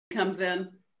comes in.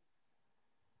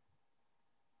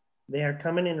 They are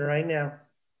coming in right now.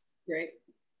 Great.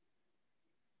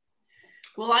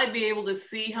 Will I be able to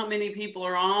see how many people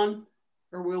are on,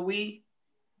 or will we?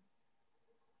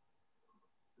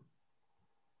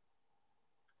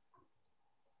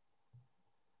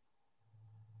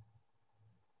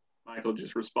 Michael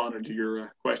just responded to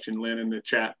your question, Lynn, in the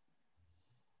chat.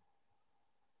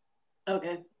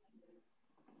 Okay.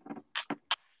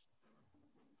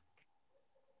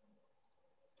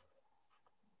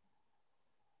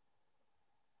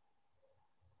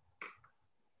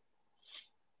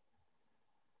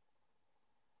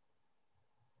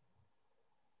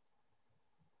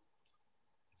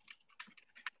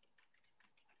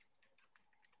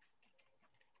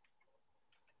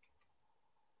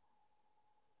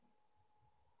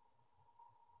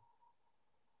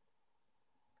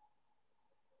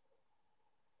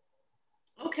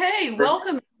 Okay,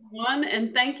 welcome everyone,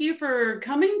 and thank you for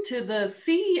coming to the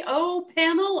CEO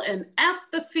panel and Ask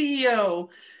the CEO.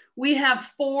 We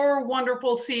have 4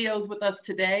 wonderful CEOs with us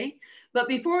today, but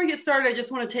before we get started, I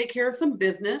just want to take care of some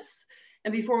business.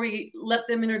 And before we let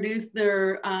them introduce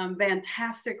their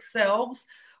fantastic selves,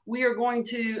 we are going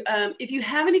to, if you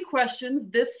have any questions,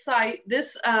 this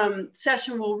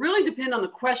session will really depend on the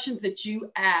questions that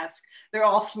you ask. They're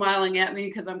all smiling at me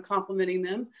because I'm complimenting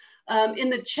them. In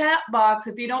the chat box,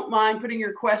 if you don't mind putting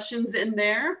your questions in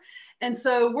there. And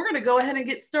so we're going to go ahead and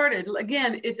get started.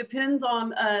 Again, it depends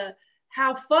on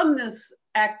how fun this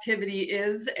activity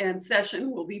is, and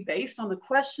session will be based on the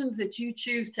questions that you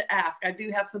choose to ask. I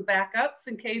do have some backups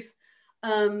in case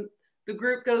the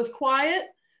group goes quiet.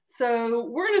 So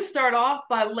we're going to start off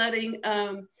by letting,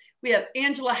 we have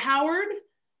Angela Howard,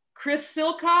 Chris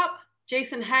Silcop,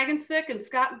 Jason Hagensick, and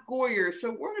Scott Goyer.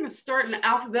 So we're going to start in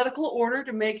alphabetical order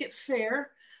to make it fair,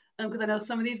 because I know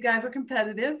some of these guys are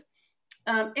competitive.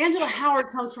 Angela Howard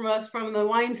comes from us from the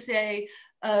YMCA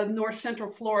of North Central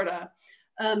Florida,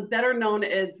 better known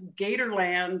as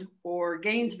Gatorland or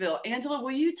Gainesville. Angela,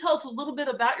 will you tell us a little bit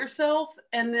about yourself,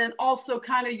 and then also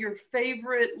kind of your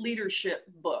favorite leadership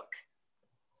book?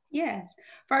 Yes.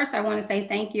 First, I want to say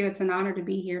thank you. It's an honor to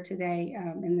be here today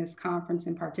in this conference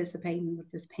and participating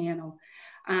with this panel.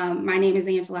 My name is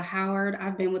Angela Howard.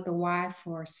 I've been with the Y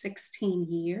for 16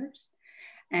 years.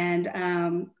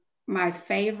 And my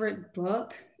favorite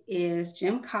book is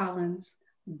Jim Collins'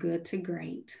 Good to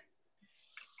Great.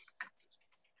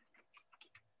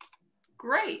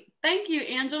 Great. Thank you,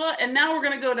 Angela. And now we're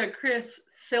going to go to Chris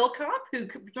Silcop, who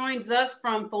joins us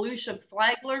from Felicia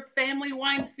Flagler Family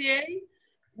YMCA,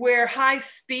 where high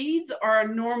speeds are a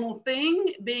normal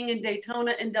thing, being in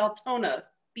Daytona and Deltona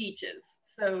beaches.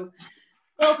 So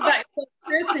tell us about yourself,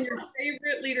 Chris, and your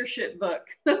favorite leadership book.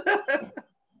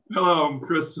 Hello, I'm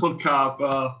Chris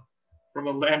Silcop from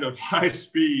the land of high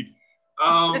speed.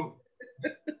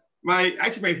 My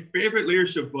favorite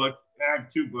leadership book, I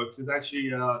have 2 books, is actually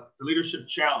The Leadership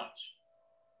Challenge.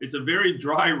 It's a very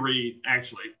dry read,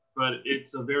 actually, but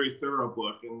it's a very thorough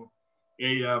book.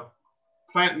 And a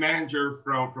plant manager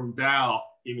from Dow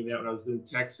gave me that when I was in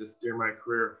Texas during my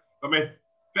career. But my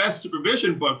best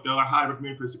supervision book, though, I highly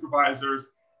recommend for supervisors,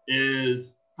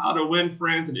 is How to Win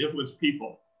Friends and Influence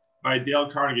People by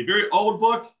Dale Carnegie. Very old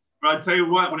book, but I tell you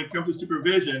what, when it comes to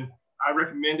supervision, I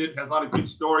recommend it. It has a lot of good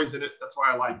stories in it. That's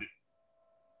why I like it.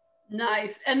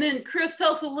 Nice. And then Chris,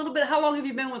 tell us a little bit, how long have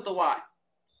you been with the Y?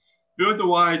 Been with the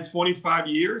Y 25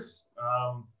 years.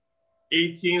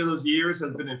 18 of those years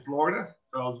has been in Florida.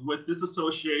 So I was with this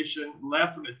association,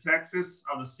 left from Texas.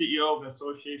 I was the CEO of an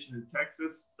association in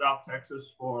Texas, South Texas,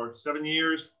 for 7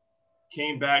 years.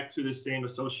 Came back to the same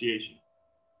association.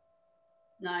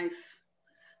 Nice.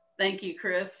 Thank you,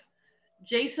 Chris.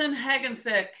 Jason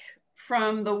Hagensick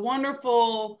from the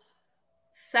wonderful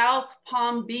South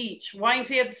Palm Beach,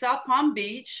 YMCA of South Palm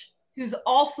Beach, who's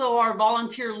also our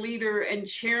volunteer leader and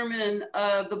chairman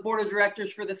of the board of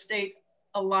directors for the State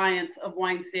Alliance of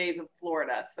YMCAs of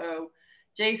Florida. So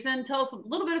Jason, tell us a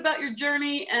little bit about your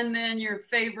journey and then your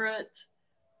favorite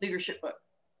leadership book.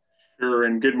 Sure,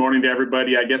 and good morning to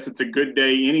everybody. I guess it's a good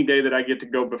day. Any day that I get to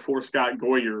go before Scott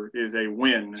Goyer is a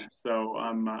win. So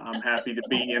I'm happy to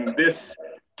be in this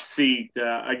seat.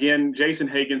 Again, Jason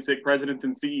Hagensick, President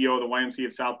and CEO of the YMCA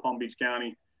of South Palm Beach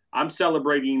County. I'm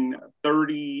celebrating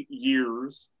 30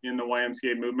 years in the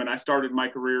YMCA movement. I started my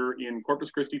career in Corpus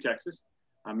Christi, Texas.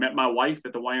 I met my wife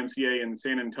at the YMCA in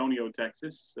San Antonio,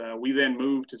 Texas. We then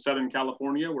moved to Southern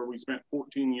California, where we spent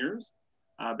 14 years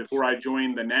before I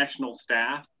joined the national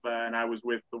staff. And I was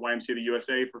with the YMCA of the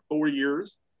USA for 4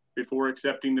 years before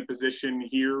accepting the position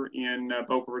here in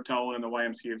Boca Raton in the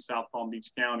YMCA of South Palm Beach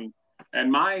County.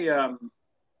 And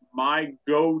my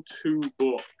go-to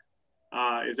book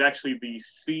is actually the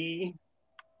C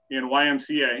in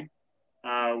YMCA,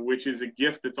 which is a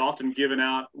gift that's often given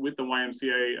out with the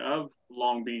YMCA of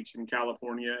Long Beach in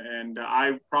California. And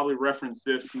I probably reference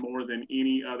this more than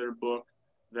any other book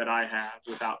that I have,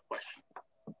 without question.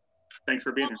 Thanks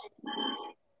for being here.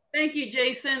 Thank you,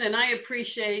 Jason. And I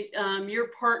appreciate your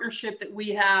partnership that we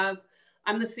have.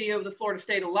 I'm the CEO of the Florida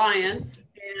State Alliance,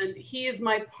 and he is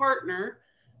my partner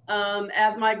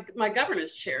as my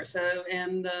governance chair,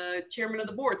 and the chairman of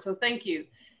the board. So thank you.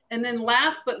 And then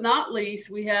last but not least,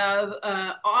 we have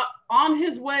on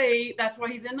his way, that's why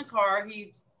he's in the car,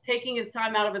 he's taking his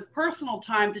time out of his personal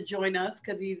time to join us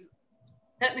because he's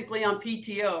technically on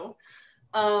PTO.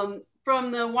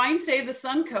 From the YMCA of the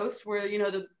Sun Coast, where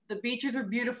the beaches are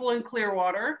beautiful in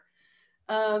Clearwater.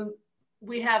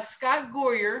 We have Scott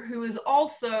Goyer, who is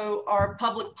also our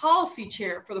public policy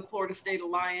chair for the Florida State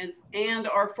Alliance and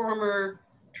our former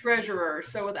treasurer.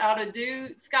 So without ado,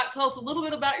 Scott, tell us a little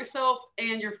bit about yourself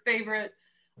and your favorite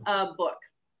book.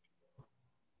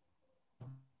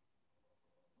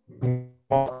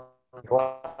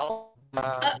 Well,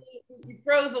 you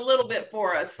froze a little bit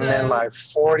for us. So. I'm in my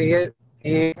 40th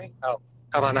year. Oh,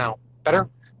 how about now? Better?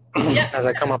 Yep. As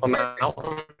I come up a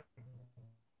mountain.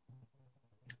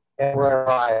 And where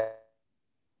I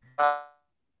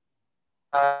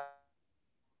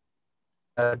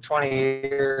 20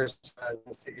 years as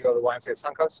the CEO of the YMCA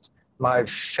Suncoast. My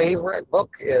favorite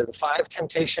book is Five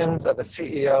Temptations of a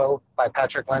CEO by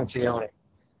Patrick Lencioni.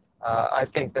 I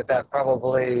think that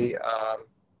probably,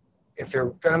 if you're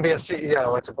going to be a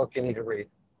CEO, it's a book you need to read.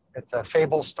 It's a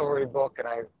fable story book, and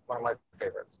one of my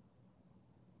favorites.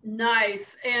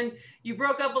 Nice. And you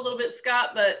broke up a little bit,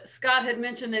 Scott, but Scott had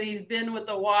mentioned that he's been with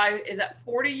the Y. Is that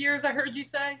 40 years, I heard you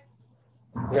say?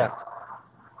 Yes.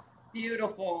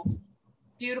 Beautiful.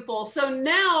 Beautiful. So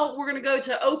now we're going to go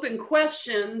to open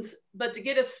questions, but to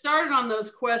get us started on those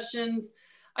questions,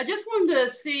 I just wanted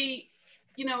to see,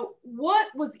 what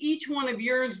was each one of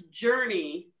yours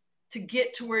journey to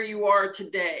get to where you are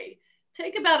today?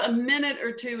 Take about a minute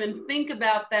or two and think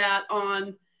about that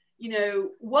on,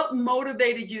 what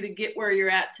motivated you to get where you're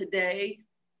at today,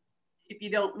 if you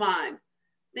don't mind.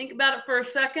 Think about it for a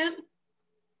second.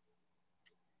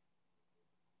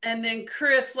 And then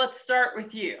Chris, let's start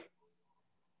with you.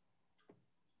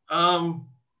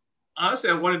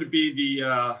 Honestly, I wanted to be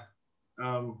I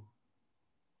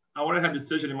want to have a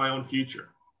decision in my own future.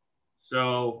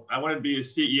 So I wanted to be a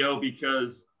CEO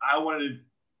because I want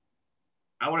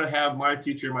to have my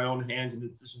future in my own hands and the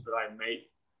decisions that I make,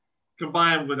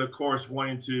 combined with, of course,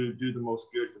 wanting to do the most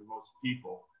good for the most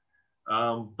people.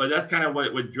 But that's kind of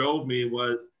what drove me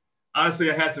was, honestly,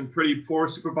 I had some pretty poor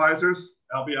supervisors,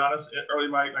 I'll be honest, early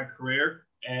in my career.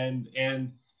 And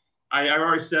I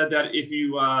already said that if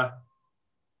you,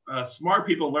 smart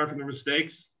people learn from their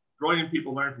mistakes, brilliant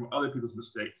people learn from other people's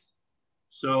mistakes.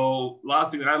 So a lot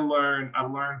of things I learned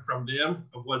from them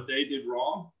of what they did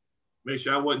wrong. Make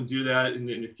sure I wouldn't do that in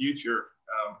the future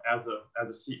as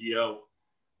a CEO.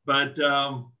 But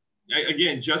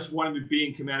again, just wanting to be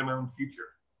in command of my own future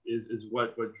is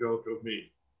what drove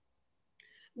me.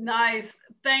 Nice.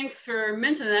 Thanks for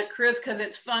mentioning that, Chris, because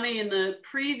it's funny, in the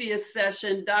previous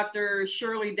session, Dr.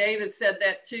 Shirley Davis said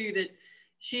that too, that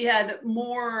she had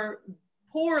more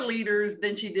poor leaders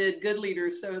than she did good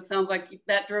leaders. So it sounds like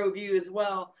that drove you as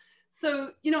well.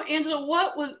 So, Angela,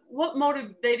 what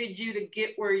motivated you to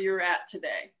get where you're at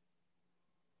today?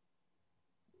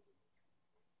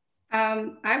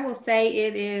 I will say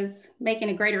it is making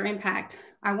a greater impact.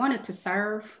 I wanted to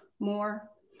serve more.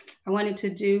 I wanted to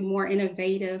do more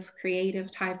innovative, creative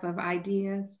type of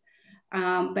ideas.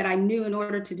 But I knew in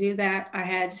order to do that, I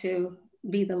had to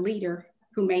be the leader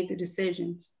who made the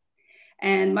decisions.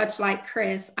 And much like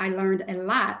Chris, I learned a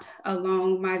lot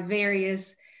along my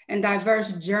various and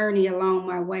diverse journey along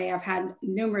my way. I've had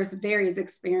numerous various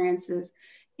experiences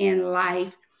in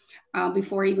life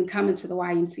before even coming to the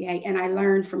YMCA. And I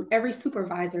learned from every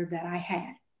supervisor that I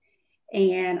had.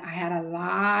 And I had a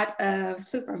lot of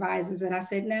supervisors that I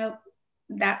said, no,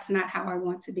 that's not how I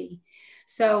want to be.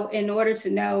 So in order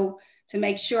to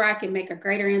make sure I can make a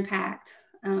greater impact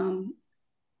in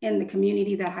the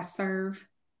community that I serve,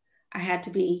 I had to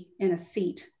be in a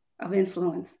seat of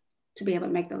influence to be able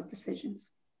to make those decisions.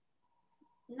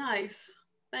 Nice.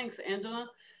 Thanks, Angela.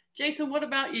 Jason, what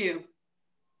about you?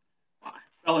 I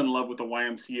fell in love with the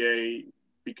YMCA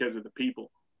because of the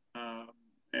people.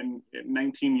 And at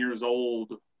 19 years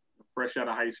old, fresh out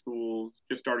of high school,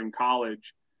 just starting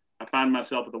college, I found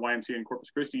myself at the YMCA in Corpus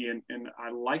Christi. And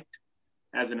I liked,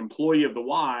 as an employee of the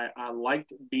Y, I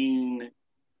liked being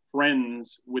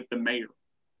friends with the mayor,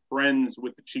 friends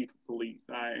with the chief of police.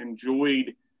 I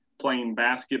enjoyed playing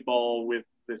basketball with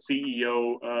the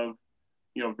CEO of,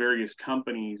 various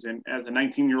companies. And as a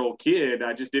 19-year-old kid,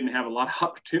 I just didn't have a lot of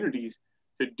opportunities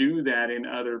to do that in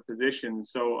other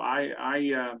positions. So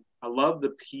I love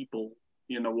the people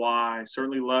in the Y. I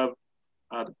certainly love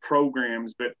the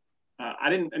programs, but I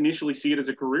didn't initially see it as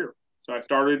a career. So I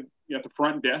started at the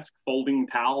front desk folding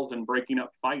towels and breaking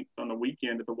up fights on the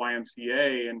weekend at the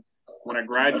YMCA. And when I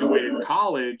graduated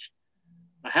college,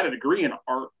 I had a degree in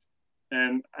art.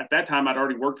 And at that time, I'd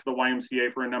already worked for the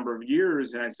YMCA for a number of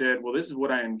years. And I said, well, this is what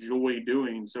I enjoy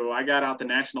doing. So I got out the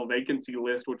national vacancy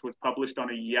list, which was published on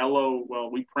a yellow,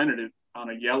 we printed it on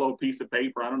a yellow piece of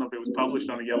paper. I don't know if it was published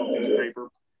on a yellow piece of paper.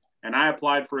 And I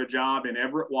applied for a job in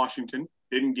Everett, Washington,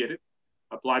 didn't get it.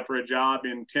 Applied for a job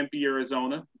in Tempe,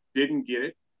 Arizona, didn't get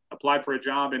it. Applied for a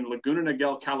job in Laguna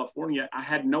Niguel, California. I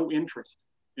had no interest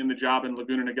in the job in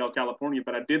Laguna Niguel, California,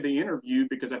 but I did the interview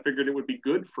because I figured it would be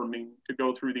good for me to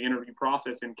go through the interview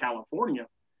process in California.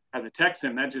 As a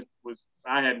Texan,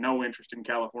 I had no interest in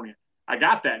California. I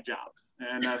got that job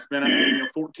and I spent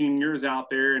 14 years out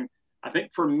there. And I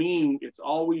think for me, it's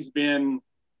always been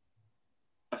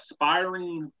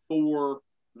aspiring for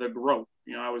the growth.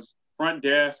 I was front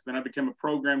desk, then I became a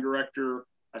program director,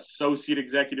 associate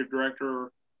executive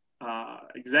director,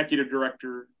 executive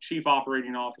director, chief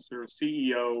operating officer,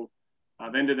 CEO,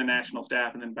 then to the national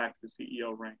staff, and then back to the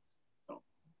CEO rank. So,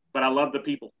 but I love the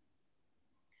people.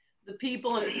 The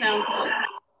people, and it sounds like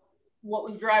what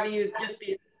was driving you is just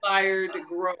the desire to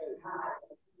grow.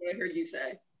 What I heard you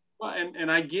say. Well,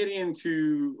 and I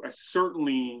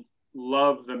certainly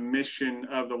love the mission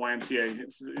of the YMCA.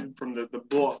 It's from the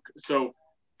book. So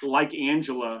like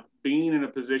Angela, being in a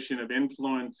position of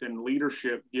influence and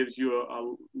leadership gives you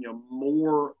a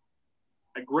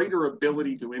greater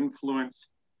ability to influence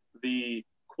the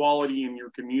quality in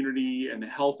your community and the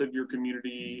health of your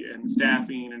community and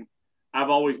staffing. And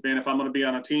I've always been, if I'm going to be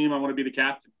on a team, I want to be the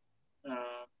captain.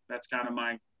 That's kind of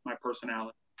my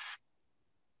personality.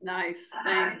 Nice,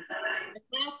 thanks. And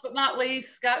last but not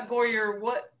least, Scott Goyer,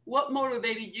 what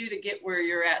motivated you to get where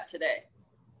you're at today?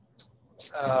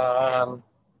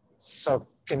 So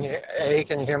can you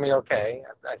hear me okay?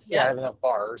 I see. Yeah. I have enough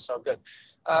bars, so good.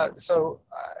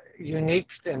 Unique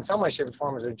in some way, shape, or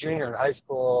form. As a junior in high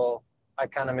school, I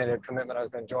kind of made a commitment I was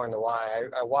going to join the Y.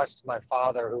 I watched my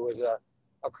father, who was a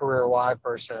career Y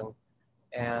person,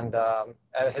 and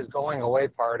at his going away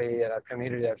party at a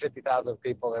community of 50,000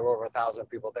 people, there were over 1,000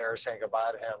 people there saying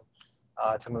goodbye to him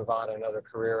to move on to another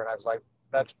career. And I was like,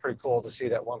 that's pretty cool to see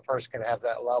that one person can have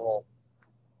that level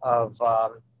of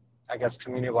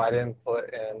community-wide input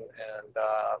and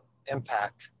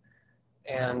impact.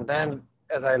 And then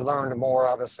as I learned more,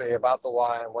 obviously, about the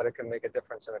Y and what it can make a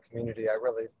difference in a community, I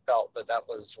really felt that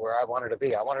was where I wanted to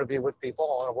be. I wanted to be with people.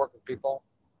 I want to work with people.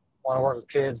 I want to work with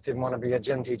kids. Didn't want to be a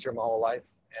gym teacher my whole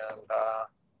life. And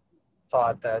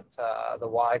thought that the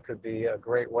Y could be a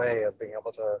great way of being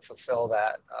able to fulfill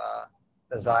that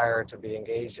desire to be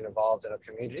engaged and involved in a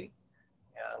community.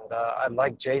 And I'd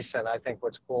like Jason, I think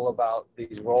what's cool about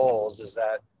these roles is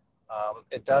that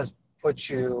it does put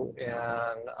you in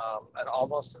an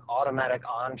almost automatic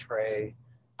entree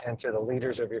into the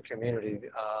leaders of your community.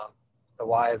 The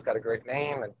Y has got a great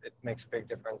name and it makes a big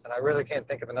difference. And I really can't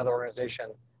think of another organization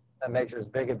that makes as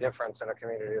big a difference in a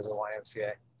community as the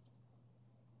YMCA.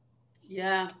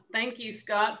 Yeah, thank you,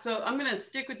 Scott. So I'm going to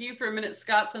stick with you for a minute,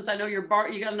 Scott, since I know you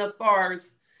got enough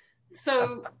bars.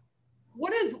 So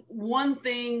what is one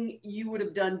thing you would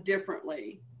have done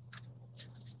differently?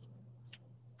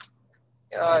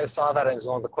 I saw that as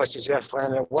one of the questions you asked,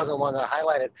 Lynn. It wasn't one that I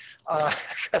highlighted.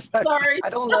 Sorry. I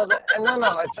don't know that.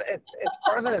 No. It's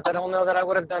part of it is I don't know that I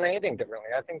would have done anything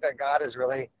differently. I think that God has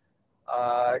really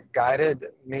guided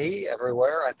me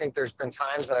everywhere. I think there's been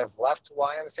times that I've left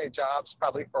YMCA jobs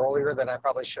probably earlier than I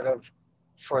probably should have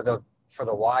for the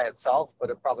Y itself, but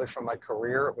it probably for my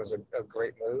career, it was a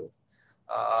great move.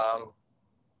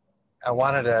 I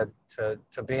wanted to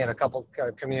be in a couple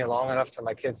community long enough so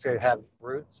my kids could have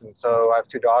roots. And so I have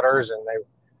two daughters and they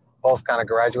both kind of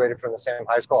graduated from the same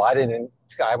high school. I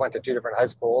went to two different high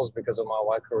schools because of my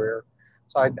Y career.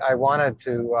 So I wanted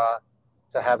to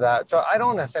have that. So I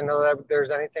don't necessarily know that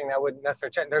there's anything that would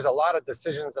necessarily change. There's a lot of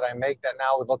decisions that I make that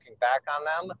now, with looking back on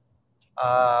them,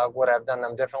 would I have done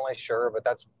them differently? Sure, but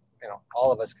that's,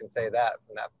 all of us can say that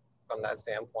from that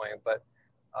standpoint. But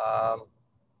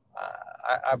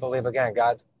I believe, again,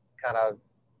 God's kind of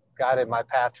guided my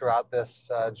path throughout this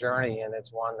journey, and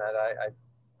it's one that I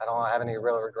don't have any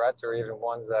real regrets, or even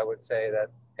ones that I would say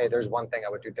that, hey, there's one thing I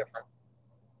would do different.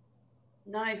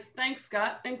 Nice. Thanks,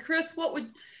 Scott. And Chris,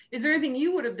 is there anything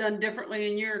you would have done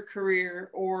differently in your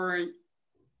career or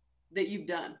that you've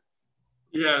done?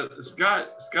 Yeah, Scott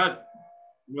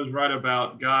was right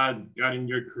about God guiding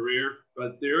your career,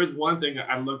 but there is one thing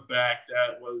I look back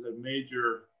that was a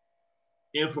major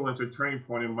influence or turning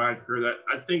point in my career that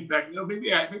I think back,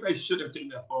 maybe I should have taken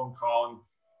that phone call.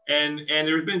 And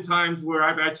there have been times where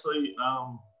I've actually,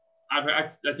 I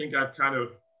think I've kind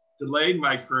of delayed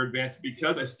my career advance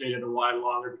because I stayed at a Y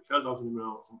longer, because I was in the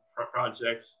middle of some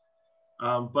projects.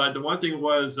 But the one thing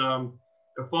was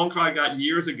the phone call I got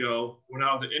years ago when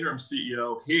I was an interim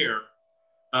CEO here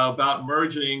about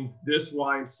merging this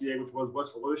YMCA, which was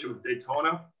West Volusia, with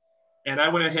Daytona. And I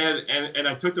went ahead and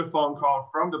I took the phone call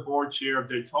from the board chair of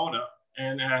Daytona,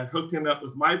 and I hooked him up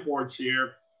with my board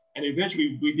chair. And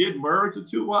eventually we did merge the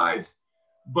two Ys,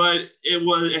 but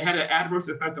it had an adverse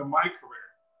effect on my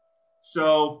career.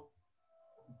 So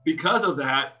because of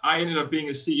that, I ended up being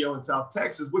a CEO in South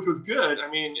Texas, which was good. I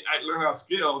mean, I learned our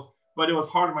skills, but it was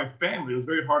hard on my family. It was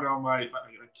very hard on my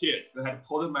kids. I had to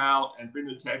pull them out and bring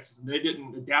them to Texas, and they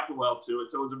didn't adapt well to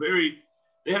it. So it was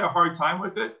they had a hard time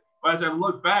with it. But as I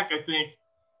look back, I think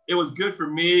it was good for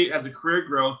me as a career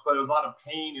growth, but there was a lot of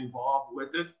pain involved with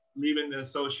it, leaving the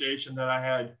association that I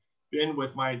had been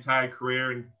with my entire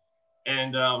career.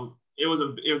 And it was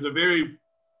a very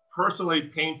personally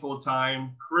painful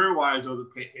time. Career-wise, it was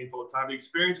a painful time. The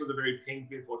experience was a very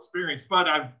painful experience, but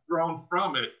I've grown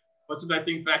from it. But sometimes I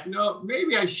think back,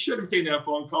 maybe I should have taken that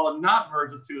phone call and not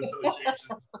merged the two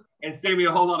associations and saved me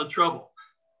a whole lot of trouble.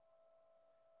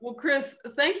 Well, Chris,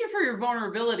 thank you for your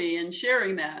vulnerability and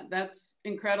sharing that. That's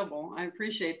incredible. I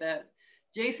appreciate that.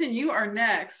 Jason, you are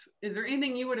next. Is there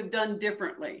anything you would have done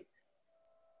differently?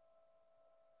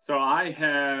 So I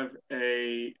have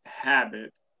a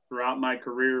habit throughout my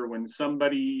career when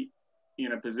somebody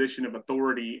in a position of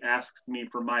authority asks me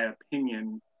for my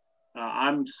opinion,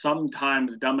 I'm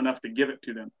sometimes dumb enough to give it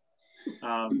to them.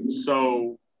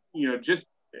 So, just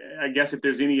I guess if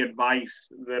there's any advice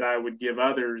that I would give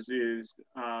others is,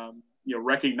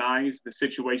 recognize the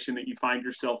situation that you find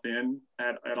yourself in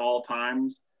at all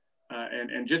times,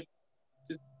 and just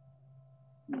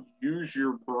use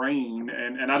your brain.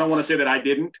 And I don't want to say that I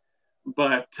didn't,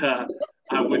 but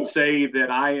I would say that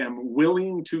I am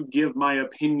willing to give my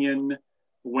opinion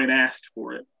when asked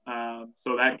for it.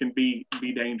 So that can be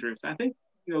dangerous. I think,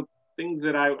 things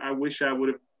that I wish I would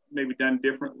have maybe done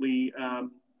differently.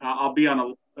 I'll be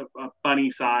on a funny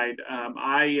side.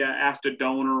 I asked a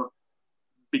donor,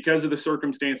 because of the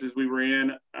circumstances we were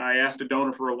in, I asked a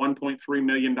donor for a $1.3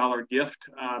 million gift,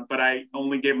 but I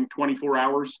only gave him 24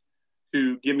 hours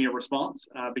to give me a response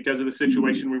because of the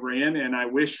situation we were in. And I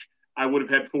wish I would have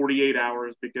had 48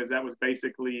 hours, because that was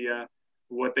basically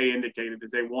what they indicated,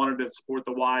 is they wanted to support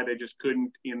the Y. They just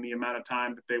couldn't in the amount of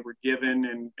time that they were given,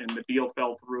 and the deal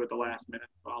fell through at the last minute.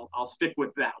 So I'll stick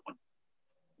with that one.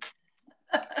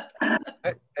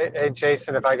 Hey,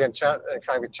 Jason, if I could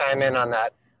chime in on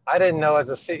that. I didn't know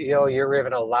as a CEO you're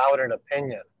even allowed an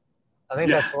opinion. I think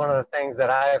that's one of the things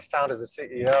that I have found as a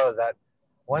CEO, that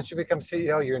once you become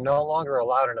CEO, you're no longer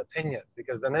allowed an opinion,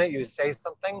 because the minute you say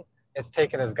something, it's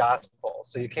taken as gospel.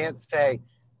 So you can't say,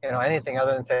 anything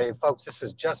other than say, folks, this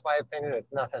is just my opinion.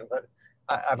 It's nothing. But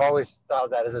I've always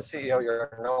thought that as a CEO, you're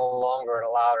no longer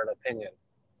allowed an opinion.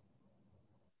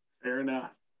 Fair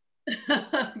enough.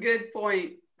 Good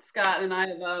point, Scott. And I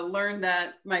have learned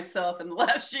that myself in the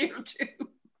last year or two.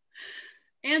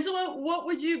 Angela, what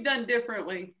would you have done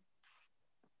differently?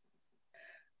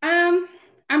 I'm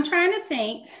trying to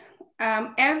think.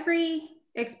 Every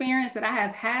experience that I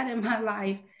have had in my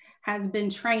life has been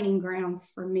training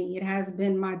grounds for me. It has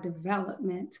been my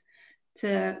development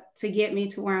to get me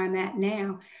to where I'm at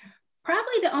now.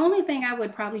 Probably the only thing I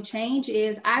would probably change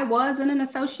is I was in an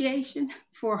association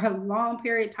for a long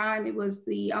period of time. It was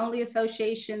the only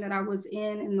association that I was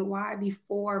in the Y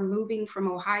before moving from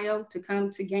Ohio to come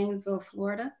to Gainesville,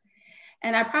 Florida.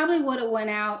 And I probably would have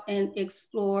went out and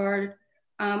explored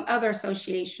other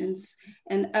associations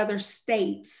and other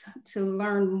states to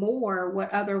learn more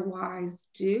what other Ys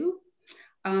do,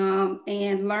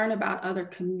 and learn about other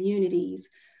communities,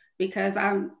 because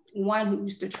I'm one who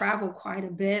used to travel quite a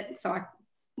bit. So I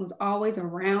was always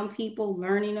around people,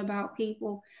 learning about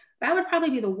people. That would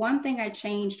probably be the one thing I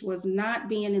changed, was not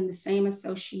being in the same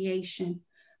association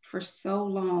for so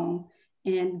long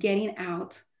and getting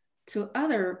out to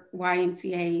other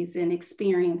YMCAs and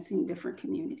experiencing different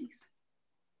communities.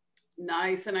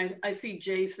 Nice. And I see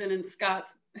Jason and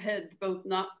Scott's heads both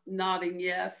nodding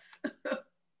yes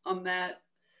on that.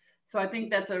 So I think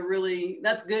that's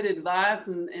that's good advice,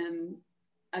 and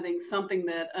I think something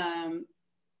that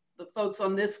the folks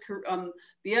on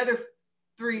the other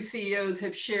 3 CEOs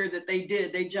have shared that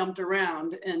they jumped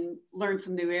around and learned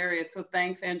some new areas. So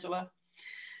thanks, Angela.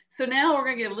 So now we're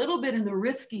going to get a little bit in the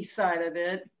risky side of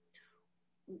it.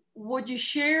 Would you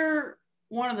share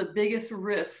one of the biggest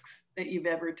risks that you've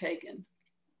ever taken?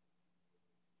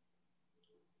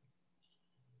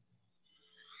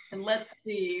 And let's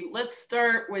see, let's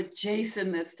start with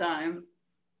Jason this time.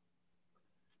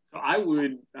 So I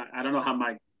don't know how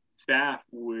my staff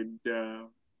would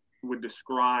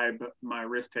describe my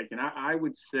risk taking. I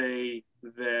would say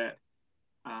that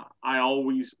I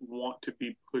always want to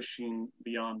be pushing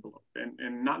the envelope,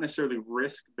 and not necessarily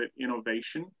risk, but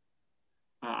innovation.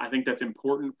 I think that's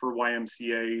important for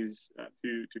YMCAs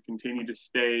to continue to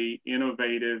stay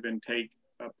innovative and take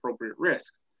appropriate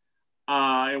risks.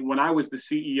 When I was the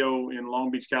CEO in Long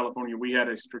Beach, California, we had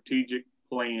a strategic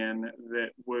plan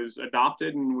that was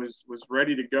adopted and was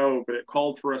ready to go, but it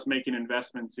called for us making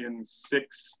investments in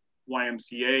 6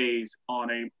 YMCAs on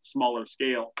a smaller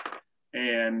scale.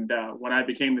 And when I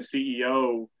became the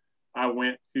CEO, I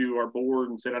went to our board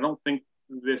and said, I don't think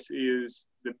this is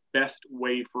the best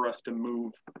way for us to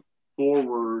move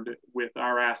forward with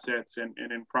our assets and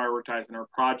in prioritizing our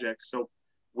projects. So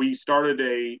we started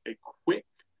a quick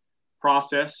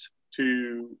process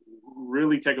to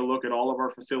really take a look at all of our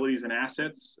facilities and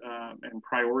assets and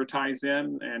prioritize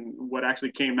them. And what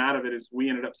actually came out of it is we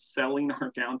ended up selling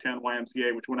our downtown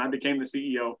YMCA, which when I became the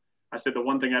CEO, I said, the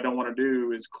one thing I don't want to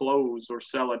do is close or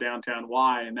sell a downtown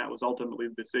Y. And that was ultimately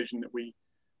the decision that we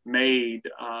made.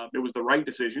 It was the right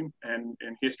decision, and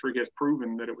history has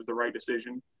proven that it was the right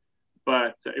decision.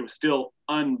 But it was still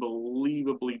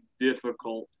unbelievably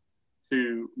difficult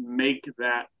to make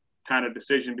that kind of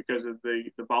decision because of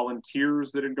the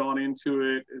volunteers that had gone into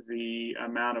it, the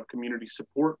amount of community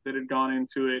support that had gone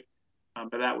into it.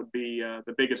 But that would be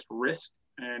the biggest risk.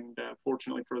 And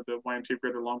fortunately for the YMCA of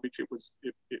Greater Long Beach, it was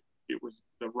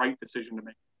the right decision to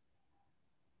make.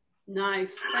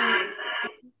 Nice. Thanks.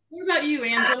 What about you,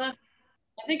 Angela?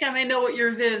 I think I may know what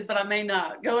yours is, but I may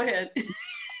not. Go ahead.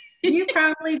 You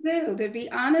probably do. To be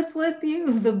honest with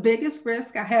you, the biggest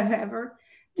risk I have ever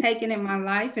taken in my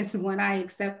life is when I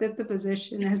accepted the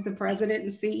position as the president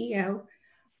and CEO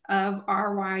of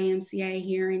our YMCA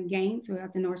here in Gainesville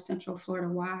at the North Central Florida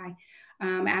Y.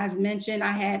 As mentioned,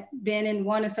 I had been in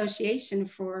one association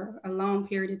for a long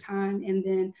period of time, and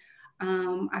then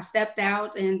I stepped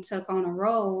out and took on a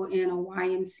role in a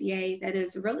YMCA that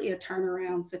is really a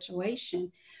turnaround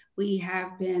situation. We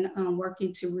have been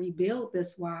working to rebuild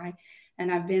this Y,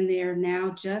 and I've been there now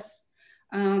just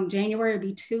January will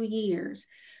be 2 years.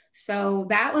 So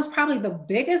that was probably the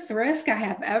biggest risk I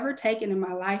have ever taken in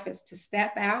my life, is to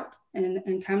step out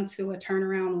and come to a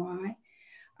turnaround Y.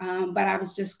 But I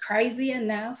was just crazy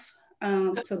enough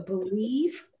to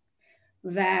believe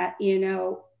that, you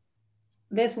know,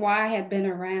 this Y had been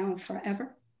around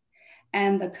forever,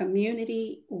 and the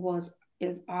community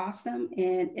is awesome,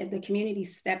 and the community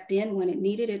stepped in when it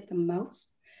needed it the most.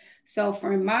 So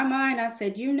for my mind, I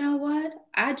said, you know what?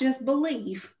 I just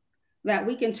believe that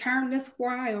we can turn this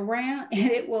Y around,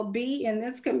 and it will be in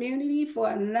this community for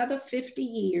another 50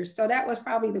 years. So that was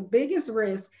probably the biggest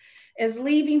risk, is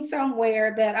leaving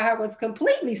somewhere that I was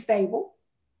completely stable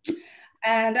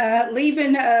and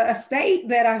leaving a state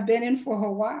that I've been in for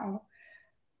a while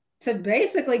to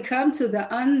basically come to the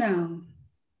unknown.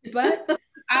 But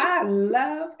I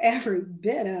love every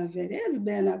bit of it. It's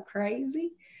been a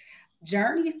crazy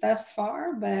journey thus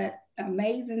far, but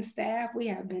amazing staff. We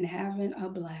have been having a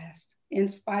blast in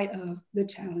spite of the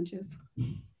challenges.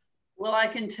 Well, I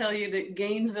can tell you that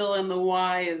Gainesville and the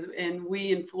Y and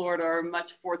we in Florida are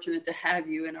much fortunate to have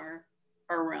you in our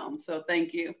realm. So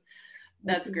thank you.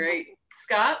 That's great.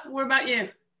 Scott, what about you?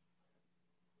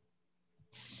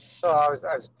 So I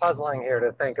was puzzling here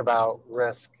to think about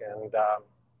risk, and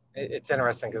it's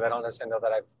interesting because I don't necessarily know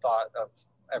that I've thought of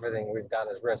everything we've done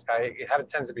as risk. I have a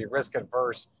tendency to be risk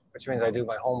adverse, which means I do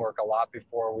my homework a lot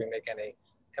before we make any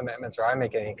commitments or I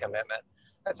make any commitment.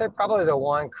 I'd say probably the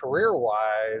one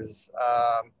career-wise,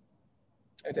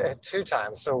 2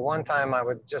 times. So one time I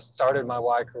would just started my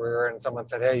Y career, and someone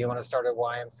said, hey, you want to start a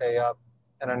YMCA up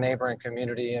in a neighboring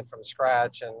community and from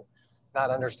scratch, and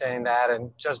not understanding that, and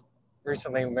just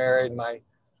recently married my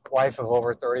wife of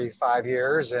over 35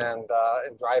 years and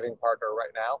driving partner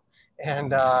right now.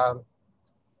 And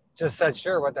just said,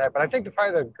 sure, what the heck. But I think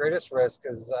probably the greatest risk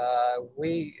is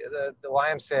the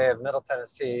YMCA of Middle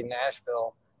Tennessee,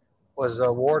 Nashville, was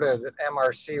awarded an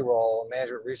MRC role,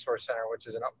 Management Resource Center, which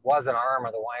was an arm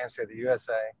of the YMCA of the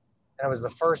USA. And it was the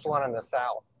first one in the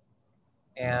South.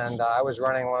 And I was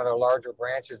running one of their larger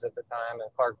branches at the time, and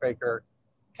Clark Baker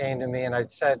came to me, and I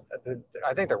said,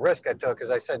 I think the risk I took is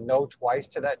I said no twice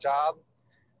to that job.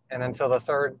 And until the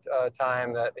third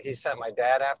time that he sent my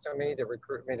dad after me to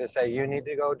recruit me to say, you need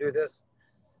to go do this.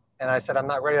 And I said, I'm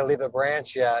not ready to leave the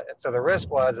branch yet. And so the risk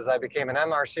was I became an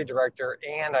MRC director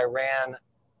and I ran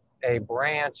a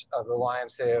branch of the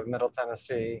YMCA of Middle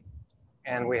Tennessee.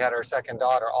 And we had our second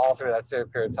daughter all through that same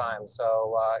period of time.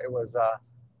 So it was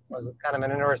kind of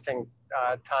an interesting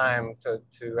time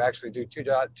to actually do two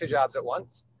jobs at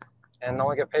once and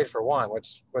only get paid for one,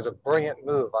 which was a brilliant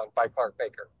move by Clark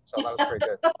Baker. So that was pretty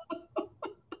good.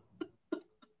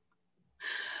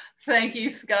 Thank you,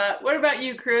 Scott. What about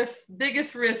you, Chris?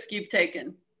 Biggest risk you've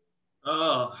taken?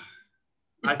 I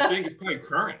think it's quite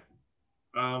current.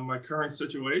 My current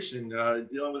situation,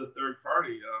 dealing with a third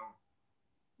party.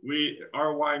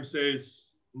 Our YMCA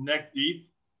is neck deep,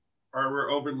 or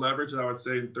we're over leveraged, I would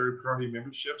say, in third party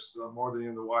memberships, more than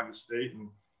in the wide state.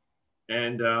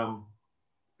 And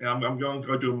I'm going to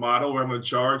go do a model where I'm going to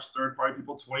charge third party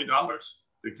people $20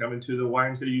 to come into the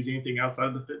YMCA to use anything outside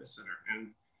of the fitness center.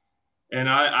 And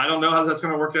I don't know how that's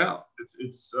going to work out.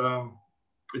 It's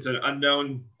an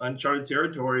unknown, uncharted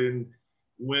territory. And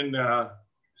when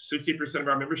 60% of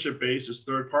our membership base is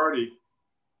third party,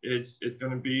 it's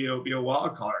going to be a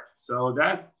wild card. So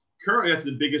currently that's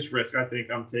the biggest risk I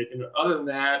think I'm taking. But other than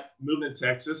that, moving to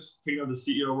Texas, taking on the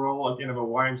CEO role again of a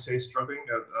YMCA struggling,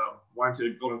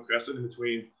 YMCA Golden Crescent in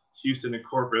between Houston and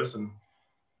Corpus, and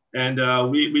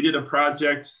we did a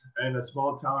project in a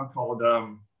small town called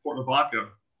Port Lavaca,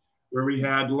 where we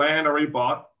had land already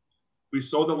bought. We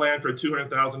sold the land for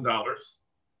 $200,000.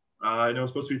 And it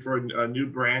was supposed to be for a new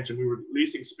branch, and we were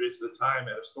leasing space at the time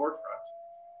at a storefront.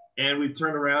 And we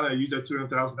turned around and used that $200,000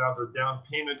 as down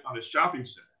payment on a shopping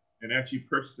center, and actually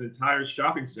purchased the entire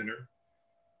shopping center.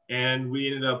 And we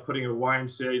ended up putting a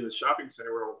YMCA in the shopping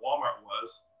center where Walmart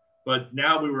was. But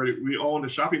now we owned a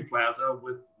shopping plaza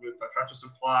with a Tractor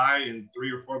Supply and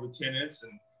 3 or 4 of the tenants,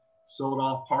 and sold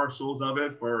off parcels of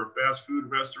it for fast food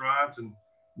restaurants. And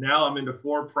now I'm in the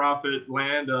for-profit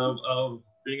land of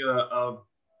being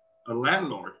a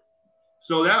landlord.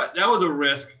 So that was a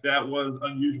risk that was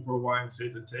unusual for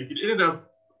YMCA to take. It ended up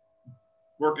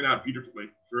working out beautifully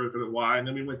for the Y. And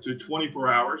then we went to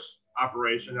 24 hours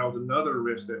operation. That was another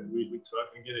risk that we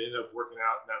took, and it ended up working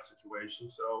out in that situation.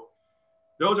 So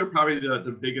those are probably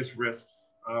the biggest risks.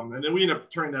 And then we ended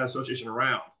up turning that association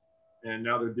around, and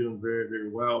now they're doing very, very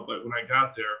well. But when I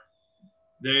got there,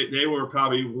 they were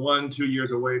probably 1-2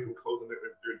 years away from closing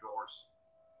their doors.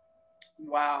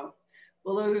 Wow.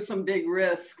 Well, those are some big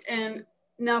risks. And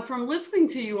now from listening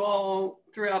to you all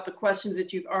throughout the questions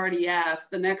that you've already asked,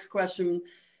 the next question,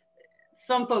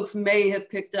 some folks may have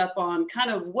picked up on kind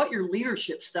of what your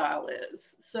leadership style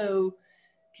is. So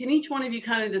can each one of you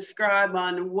kind of describe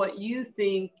on what you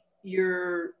think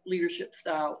your leadership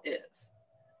style is?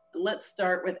 And let's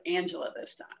start with Angela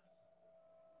this time.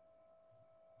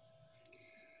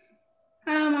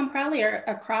 I'm probably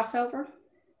a crossover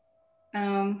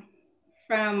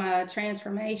from a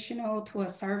transformational to a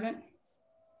servant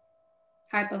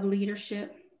type of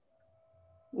leadership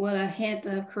with a hint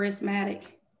of charismatic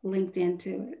linked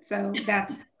into it. So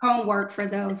that's homework for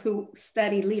those who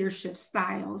study leadership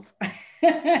styles. So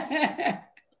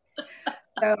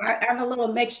I'm a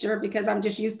little mixture because I'm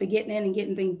just used to getting in and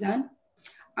getting things done.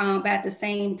 But at the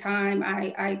same time,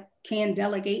 I can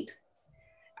delegate.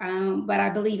 But I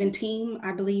believe in team.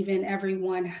 I believe in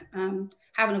everyone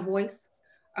having a voice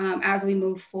as we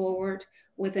move forward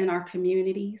within our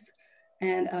communities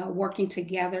and working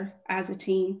together as a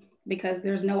team, because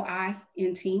there's no I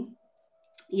in team.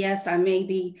 Yes, I may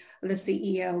be the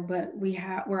CEO, but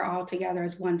we're all together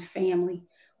as one family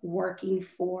working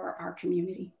for our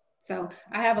community. So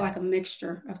I have like a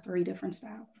mixture of 3 different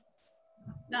styles.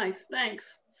 Nice,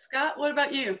 thanks. Scott, what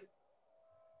about you?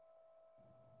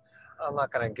 I'm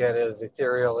not going to get as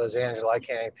ethereal as Angela. I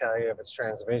can't tell you if it's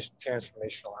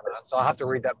transformational or not. So I'll have to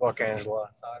read that book, Angela.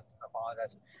 So I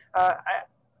apologize.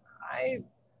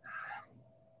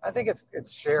 I think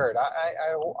it's shared.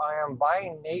 I am by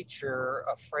nature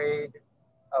afraid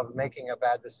of making a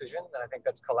bad decision, and I think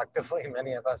that's collectively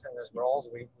many of us in this roles.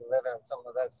 We live in some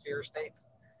of that fear states.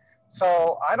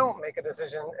 So I don't make a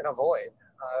decision in a void.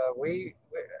 The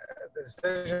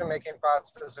decision-making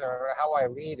process, or how I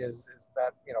lead, is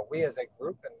that we as a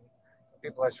group and the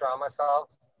people I surround myself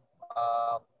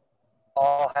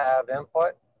all have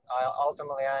input.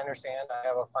 Ultimately, I understand I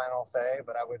have a final say,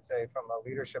 but I would say from a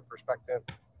leadership perspective,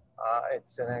 I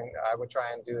would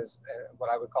try and do is what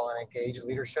I would call an engaged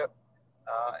leadership.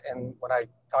 And when I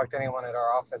talk to anyone at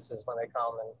our offices, when they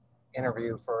come and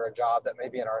interview for a job that may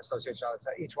be in our association, I would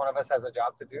say each one of us has a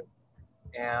job to do.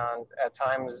 And at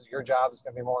times your job is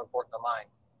going to be more important than mine.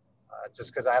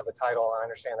 Just because I have the title, and I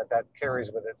understand that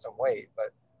carries with it some weight.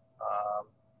 But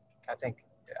I think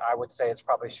I would say it's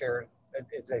probably shared.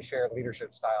 It's a shared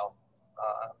leadership style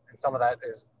And some of that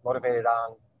is motivated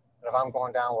on, if I'm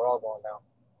going down, we're all going down.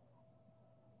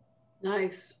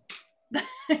 Nice.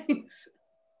 Thanks.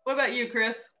 What about you,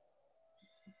 Chris?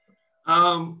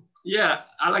 Yeah,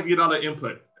 I like to get all the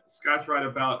input. Scott's right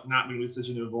about not making a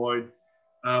decision to avoid.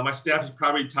 My staff is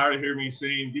probably tired of hearing me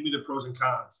saying, give me the pros and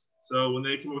cons. So when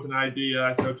they come up with an idea,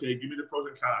 I say, okay, give me the pros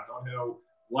and cons. I want to know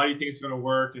why you think it's going to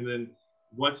work, and then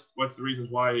what's the reasons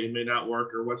why it may not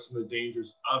work, or what's some of the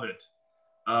dangers of it.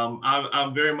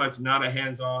 I'm very much not a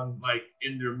hands-on, like,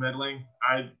 in their meddling.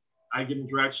 I give them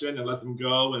direction and let them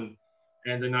go, and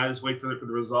then I just wait for the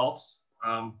results.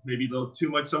 Maybe a little too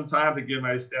much sometimes. I give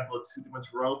my staff a little too much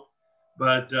rope.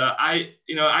 But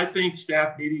I think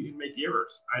staff need to make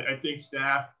errors. I think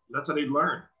staff, that's how they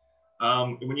learn.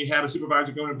 When you have a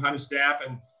supervisor going behind the staff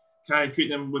and kind of treat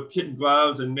them with kitten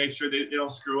gloves and make sure they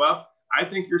don't screw up, I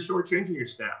think you're shortchanging your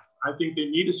staff. I think they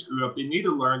need to screw up. They need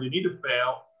to learn. They need to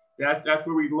fail. That's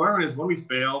where we learn, is when we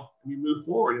fail and we move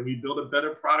forward and we build a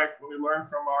better product when we learn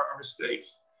from our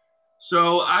mistakes.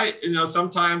 So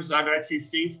sometimes I've actually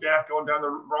seen staff going down the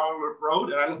wrong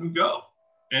road, and I let them go.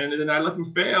 And then I let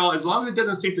them fail, as long as it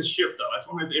doesn't sink the ship, though. That's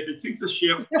when, if it sinks the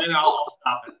ship, then I'll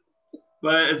stop it.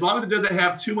 But as long as it doesn't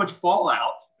have too much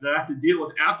fallout that I have to deal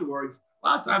with afterwards, a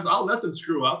lot of times I'll let them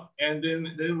screw up, and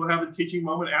then we'll have a teaching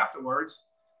moment afterwards,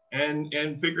 and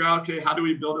figure out, okay, how do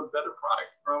we build a better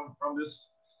product from this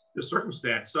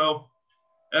circumstance? So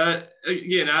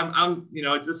again, I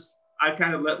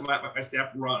kind of let my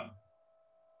staff run.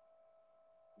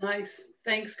 Nice.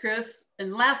 Thanks, Chris.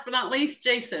 And last but not least,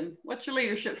 Jason, what's your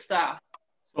leadership style?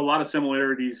 A lot of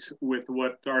similarities with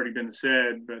what's already been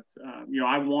said, but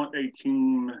I want a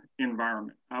team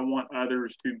environment. I want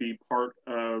others to be part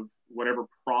of whatever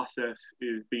process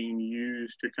is being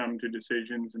used to come to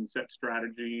decisions and set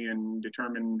strategy and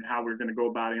determine how we're going to go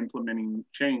about implementing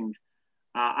change.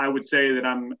 I would say that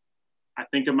I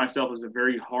think of myself as a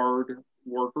very hard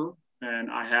worker,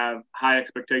 and I have high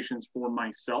expectations for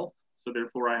myself. So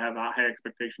therefore, I have high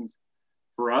expectations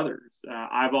for others.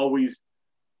 I've always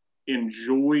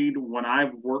enjoyed when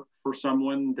I've worked for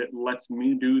someone that lets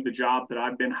me do the job that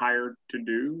I've been hired to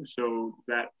do. So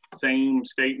that same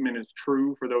statement is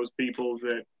true for those people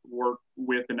that work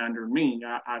with and under me.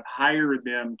 I've hired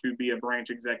them to be a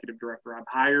branch executive director. I've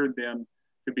hired them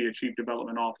to be a chief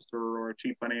development officer or a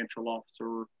chief financial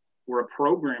officer or a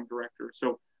program director.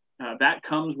 So that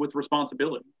comes with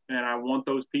responsibility. And I want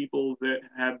those people that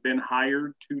have been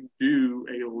hired to do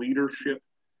a leadership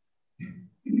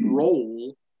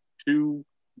role to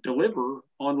deliver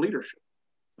on leadership.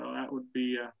 So that would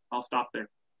be, I'll stop there.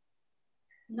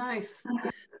 Nice.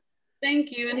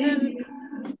 Thank you. And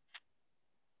then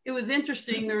it was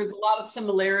interesting. There was a lot of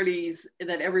similarities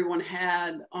that everyone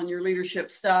had on your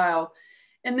leadership style.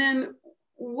 And then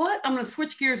I'm going to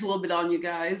switch gears a little bit on you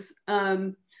guys.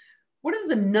 What is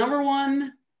the number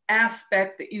one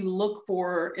aspect that you look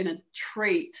for in a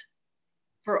trait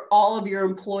for all of your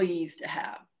employees to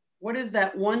have? What is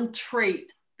that one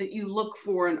trait that you look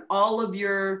for in all of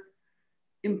your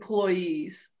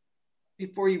employees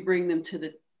before you bring them to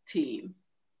the team?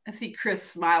 I see Chris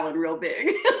smiling real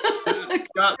big.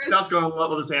 Scott's going to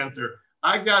love this answer.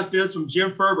 I got this from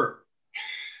Jim Ferber.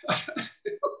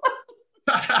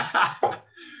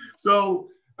 So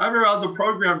I remember I was a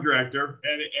program director,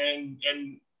 and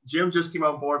Jim just came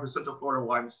on board for Central Florida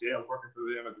YMCA. I was working for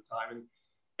them at the time,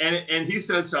 and he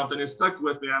said something that stuck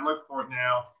with me. I look for it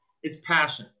now. It's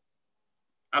passion.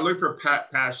 I look for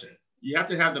passion. You have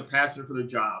to have the passion for the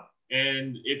job,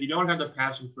 and if you don't have the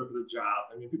passion for the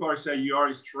job, I mean, people always say you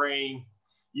always train.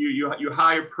 You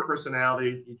hire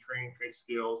personality, you train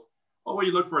skills. Well, what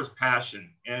you look for is passion,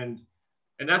 and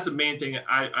that's the main thing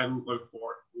I look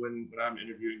for when I'm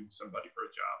interviewing somebody for a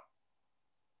job.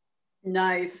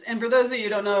 Nice. And for those of you who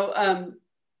don't know,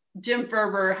 Jim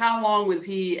Ferber, how long was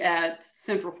he at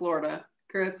Central Florida,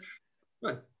 Chris?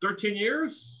 What, 13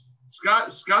 years?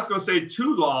 Scott's going to say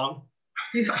too long.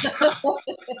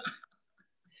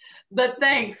 But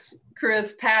thanks,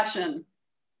 Chris. Passion.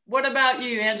 What about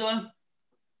you, Angela?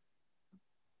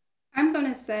 I'm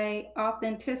going to say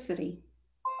authenticity.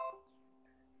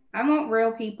 I want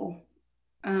real people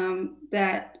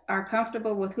that are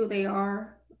comfortable with who they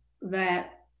are,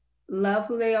 that love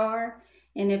who they are.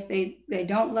 And if they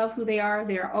don't love who they are,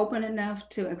 they're open enough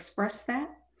to express that.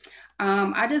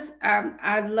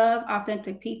 I love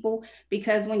authentic people,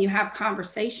 because when you have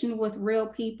conversation with real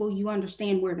people, you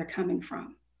understand where they're coming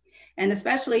from. And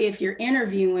especially if you're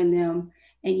interviewing them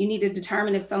and you need to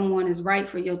determine if someone is right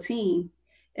for your team,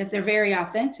 if they're very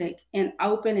authentic and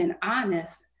open and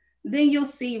honest, then you'll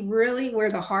see really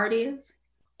where the heart is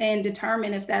and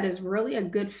determine if that is really a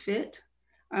good fit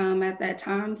at that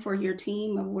time for your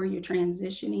team of where you're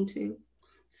transitioning to.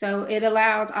 So it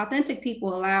allows, authentic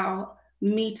people allow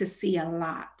me to see a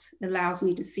lot. It allows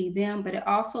me to see them, but it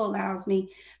also allows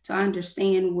me to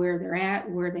understand where they're at,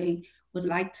 where they would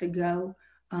like to go,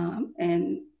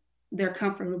 and their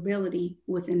comfortability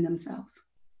within themselves.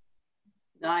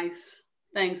 Nice.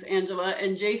 Thanks, Angela.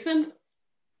 And Jason?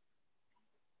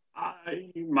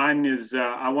 Mine is,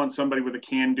 I want somebody with a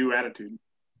can-do attitude.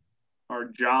 Our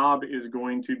job is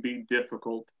going to be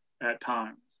difficult at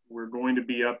times. We're going to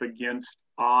be up against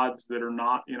odds that are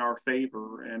not in our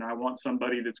favor. And I want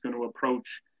somebody that's going to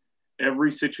approach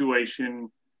every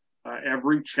situation,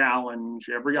 every challenge,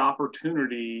 every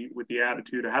opportunity with the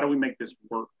attitude of how do we make this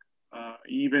work?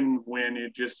 Even when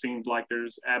it just seems like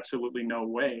there's absolutely no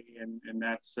way. And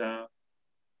that's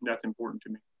important to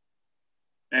me.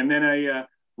 And then I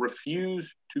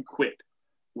refuse to quit.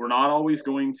 We're not always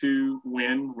going to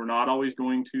win. We're not always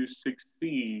going to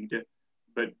succeed,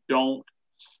 but don't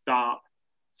stop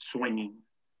swinging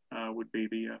would be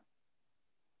the.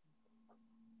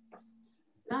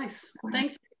 Nice.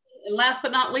 Thanks. And last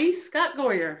but not least, Scott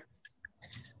Goyer.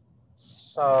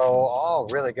 So all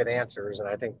really good answers, and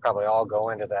I think probably all go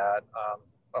into that.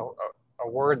 A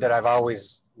word that I've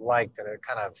always liked, and it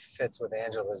kind of fits with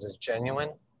Angela's, is genuine.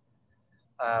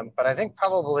 But I think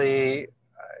probably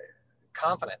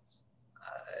confidence,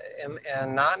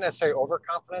 and not necessarily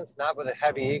overconfidence, not with a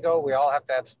heavy ego. We all have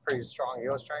to have pretty strong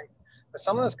ego strength, but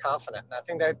someone who's confident. And I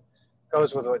think that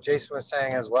goes with what Jason was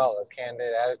saying as well, as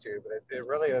candid attitude. But it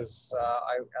really is,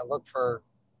 I look for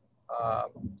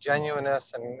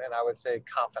genuineness and I would say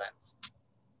confidence.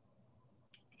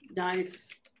 Nice.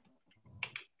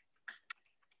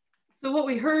 So what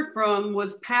we heard from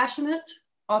was passionate,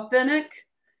 authentic,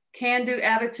 can-do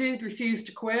attitude, refuse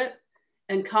to quit,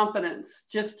 and confidence,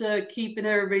 just to keep in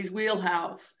everybody's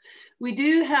wheelhouse. We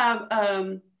do have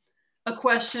a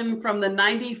question from the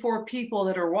 94 people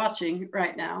that are watching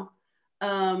right now.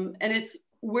 And it's,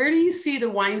 where do you see the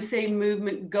YMCA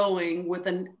movement going with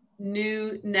a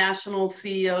new national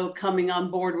CEO coming on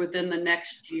board within the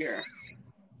next year?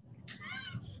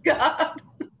 God.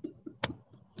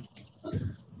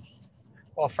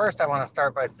 Well, first I want to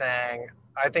start by saying,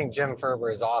 I think Jim Ferber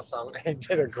is awesome. He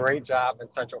did a great job in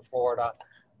Central Florida.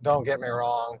 Don't get me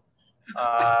wrong.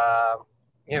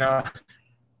 You know,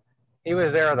 he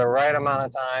was there the right amount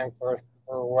of time for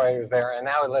why he was there. And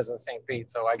now he lives in St. Pete,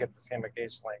 so I get to see him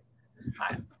occasionally.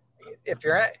 If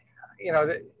you're at, you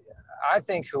know, I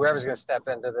think whoever's going to step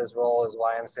into this role as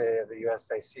YMCA of the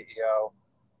USA CEO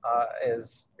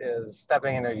is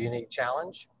stepping into a unique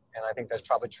challenge. And I think that's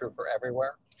probably true for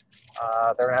everywhere.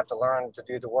 They're going to have to learn to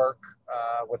do the work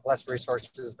with less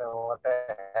resources than what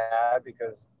they had,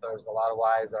 because there's a lot of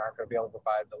Ys that aren't going to be able to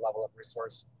provide the level of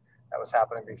resource that was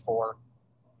happening before.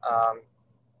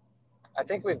 I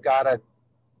think we've got to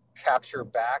capture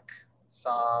back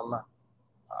some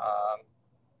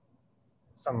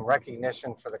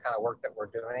recognition for the kind of work that we're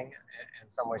doing in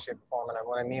some way, shape, or form. And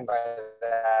what I mean by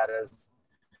that is,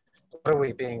 what are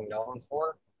we being known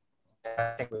for? And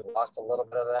I think we've lost a little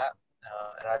bit of that.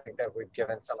 And I think that we've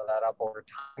given some of that up over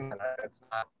time, and it's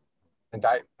not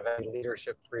indictment of any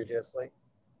leadership previously.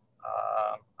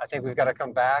 I think we've got to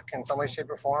come back in some way, shape,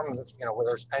 or form, you know, where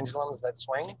there's pendulums that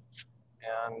swing.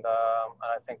 And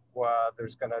I think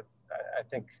there's going to, I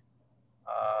think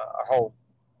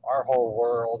our whole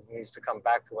world needs to come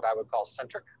back to what I would call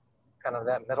centric, kind of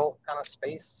that middle kind of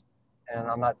space. And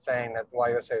I'm not saying that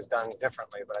YUSA is done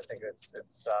differently, but I think it's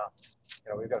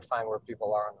you know, we've got to find where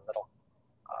people are in the middle.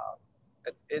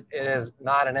 It is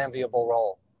not an enviable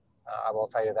role, I will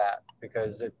tell you that,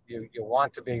 because you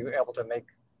want to be able to make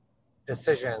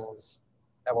decisions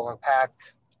that will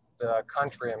impact the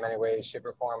country in many ways, shape,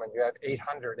 or form, and you have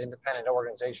 800 independent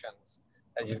organizations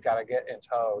that you've got to get in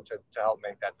tow to help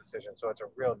make that decision. So it's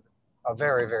a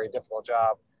very, very difficult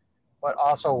job. But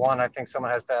also one, I think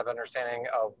someone has to have understanding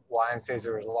of YMCAs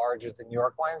that are as large as the New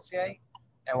York YMCA,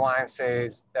 and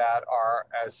YMCAs that are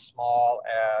as small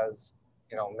as,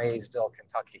 you know, Maysville,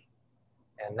 Kentucky.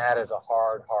 And that is a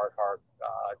hard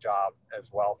job as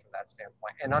well from that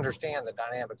standpoint, and understand the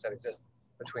dynamics that exist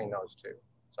between those two.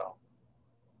 So,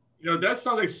 you know, that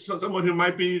sounds like someone who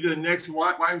might be the next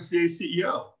YMCA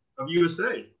CEO of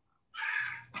USA.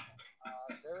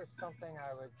 There is something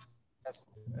I would,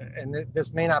 and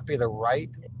this may not be the right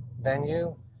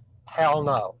venue. Hell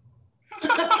no.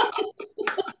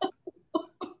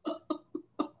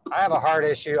 I have a heart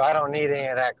issue. I don't need any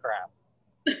of that crap.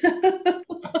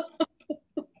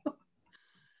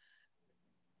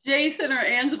 Jason or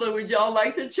Angela, would y'all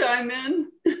like to chime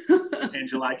in?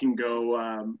 Angela, I can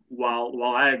go.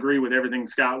 While I agree with everything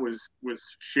Scott was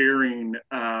sharing,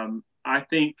 I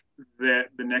think that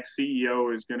the next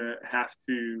CEO is going to have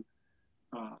to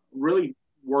really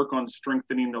work on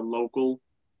strengthening the local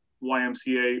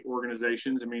YMCA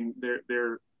organizations. I mean,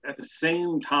 they're at the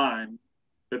same time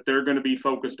that they're going to be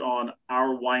focused on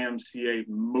our YMCA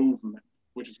movement,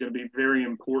 which is going to be very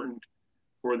important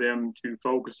for them to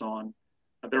focus on.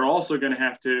 They're also going to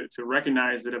have to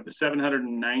recognize that of the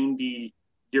 790,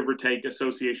 give or take,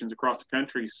 associations across the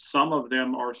country,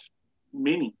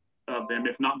 many of them,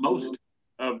 if not most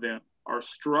of them, are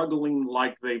struggling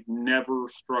like they've never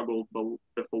struggled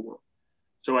before.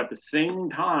 So at the same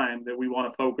time that we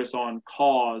want to focus on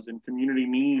cause and community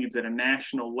needs at a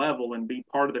national level and be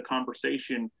part of the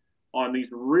conversation on these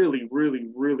really, really,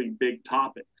 really big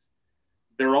topics,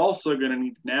 they're also going to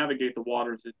need to navigate the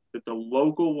waters that the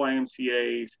local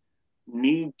YMCAs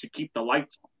need to keep the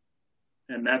lights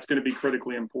on. And that's going to be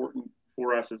critically important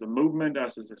for us as a movement,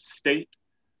 us as a state,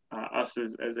 us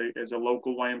as a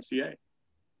local YMCA.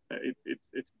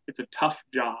 It's a tough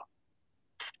job.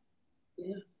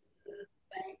 Yeah,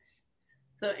 thanks.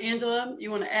 So Angela, you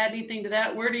want to add anything to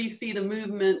that? Where do you see the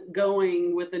movement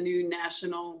going with the new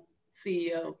national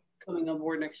CEO coming on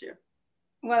board next year?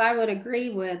 Well, I would agree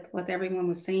with what everyone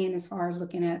was saying as far as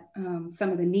looking at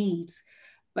some of the needs.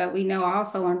 But we know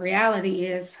also in reality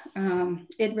is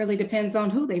it really depends on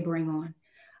who they bring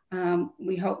on.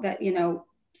 We hope that,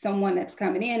 someone that's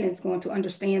coming in is going to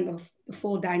understand the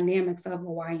full dynamics of a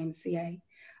YMCA.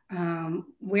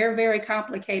 We're a very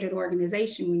complicated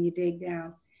organization when you dig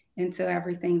down into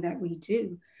everything that we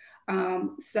do.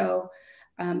 So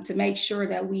to make sure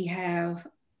that we have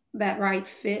that right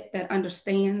fit that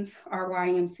understands our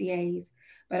YMCAs,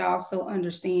 but also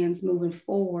understands moving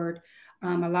forward.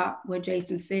 A lot what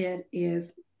Jason said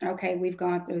is, okay, we've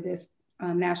gone through this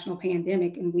national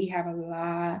pandemic and we have a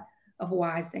lot of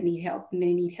Ys that need help, and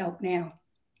they need help now.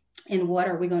 And what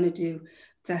are we going to do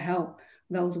to help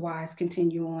those Ys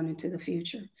continue on into the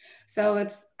future? So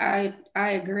I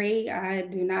agree. I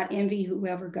do not envy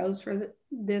whoever goes for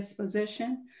this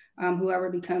position. Whoever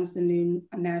becomes the new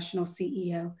national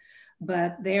CEO,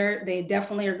 but they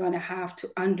definitely are going to have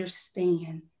to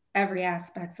understand every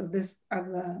aspect of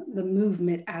the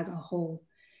movement as a whole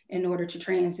in order to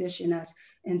transition us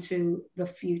into the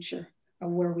future of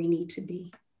where we need to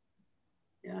be.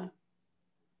 Yeah.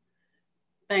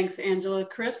 Thanks, Angela.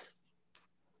 Chris?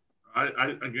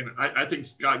 I think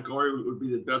Scott Gorey would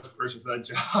be the best person for that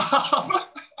job.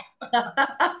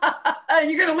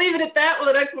 You're going to leave it at that with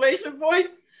an exclamation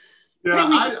point? Yeah,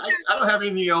 I don't have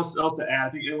anything else to add. I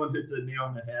think everyone hit the nail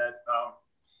on the head.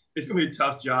 It's going to be a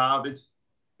tough job.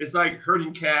 It's like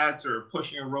herding cats or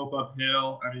pushing a rope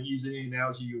uphill. I mean, use any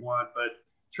analogy you want, but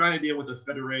trying to deal with a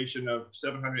federation of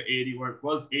 780, where it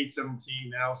was 817,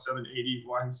 now 780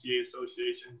 YMCA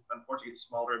associations. Unfortunately, it's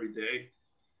smaller every day.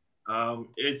 I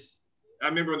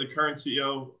remember when the current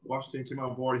CEO, Washington, came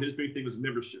on board, his big thing was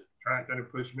membership, trying to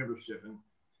push membership.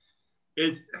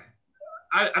 And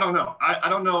I don't know. I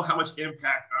don't know how much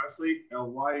impact, honestly,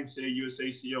 YMCA USA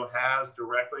CEO has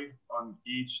directly on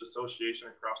each association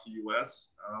across the U.S.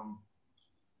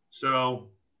 So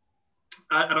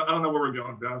I don't know where we're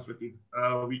going, to be honest with you.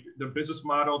 The business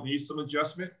model needs some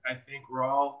adjustment. I think we're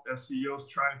all, as CEOs,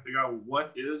 trying to figure out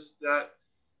what is that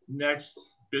next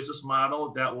business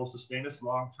model that will sustain us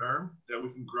long term, that we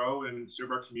can grow and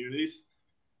serve our communities.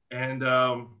 And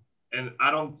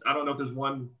I don't know if there's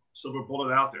one silver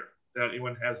bullet out there that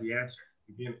anyone has the answer.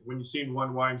 Again, when you've seen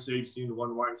one YMCA, you've seen the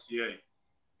one YMCA,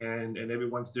 and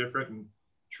everyone's different and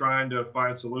trying to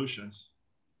find solutions.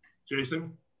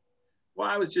 Jason? Well,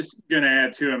 I was just going to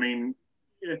add too, I mean,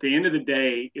 at the end of the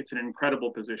day, it's an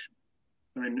incredible position.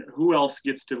 I mean, who else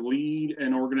gets to lead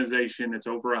an organization that's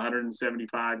over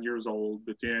 175 years old,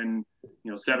 that's in,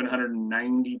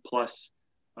 790 plus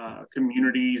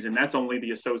communities, and that's only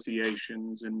the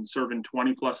associations, and serving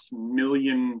 20 plus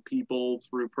million people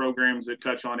through programs that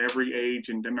touch on every age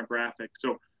and demographic.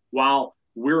 So while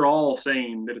we're all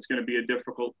saying that it's going to be a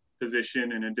difficult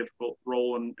position and a difficult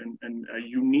role and a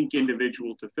unique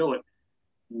individual to fill it,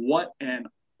 what an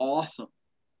awesome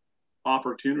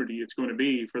opportunity it's going to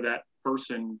be for that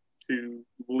person to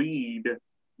lead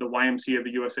the YMCA of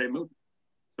the USA movement.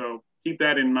 So keep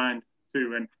that in mind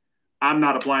too. And I'm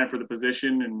not applying for the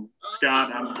position, and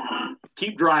Scott,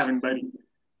 keep driving, buddy.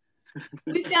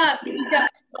 We've got 5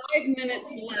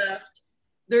 minutes left.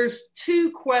 There's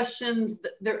 2 questions.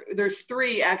 There's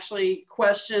 3 actually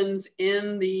questions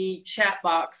in the chat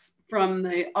box from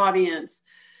the audience.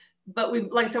 but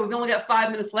like I said, we've only got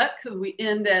 5 minutes left because we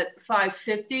end at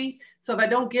 5:50. So if I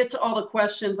don't get to all the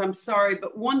questions, I'm sorry.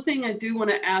 But one thing I do want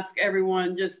to ask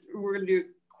everyone, just we're going to do a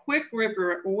quick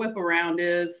whip around,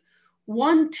 is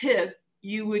one tip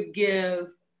you would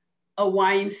give a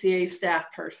YMCA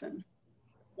staff person.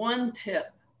 One tip.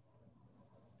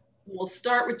 We'll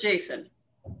start with Jason.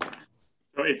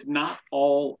 So it's not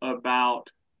all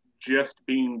about just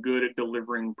being good at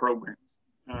delivering programs.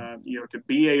 To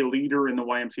be a leader in the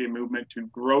YMCA movement, to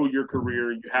grow your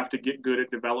career, you have to get good at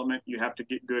development. You have to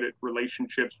get good at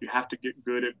relationships. You have to get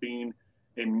good at being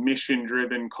a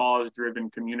mission-driven,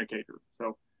 cause-driven communicator.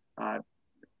 So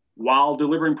while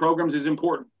delivering programs is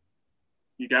important,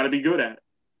 you got to be good at it.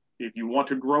 If you want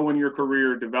to grow in your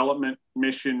career, development,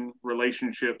 mission,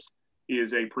 relationships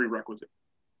is a prerequisite.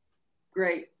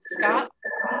 Great. Scott?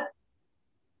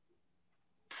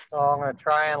 So I'm going to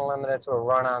try and limit it to a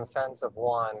run-on sentence of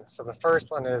one. So the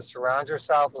first one is surround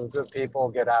yourself with good people,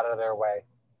 get out of their way.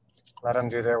 Let them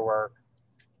do their work.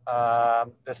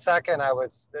 The second, I would,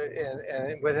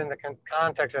 within the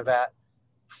context of that,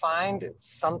 find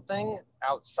something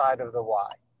outside of the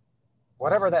why.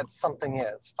 Whatever that something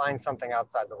is, find something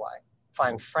outside the why.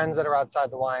 Find friends that are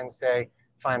outside the YMCA,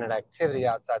 find an activity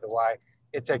outside the why.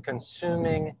 It's a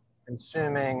consuming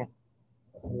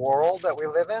world that we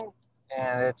live in.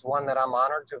 And it's one that I'm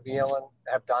honored to be able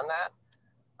to have done that.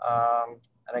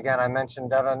 And again, I mentioned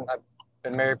Devin, I've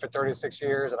been married for 36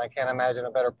 years and I can't imagine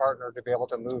a better partner to be able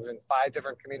to move in 5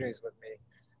 different communities with me.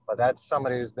 But that's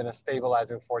somebody who's been a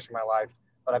stabilizing force in my life.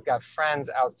 But I've got friends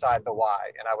outside the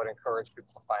why, and I would encourage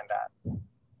people to find that.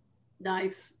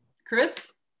 Nice. Chris?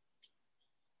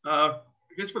 I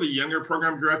guess for the younger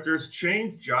program directors,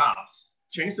 change jobs.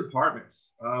 Change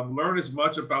departments. Learn as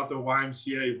much about the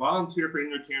YMCA. Volunteer for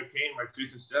your campaign, like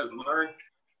Jason said. Learn.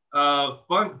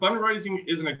 Fundraising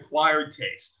is an acquired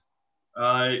taste.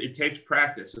 It takes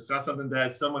practice. It's not something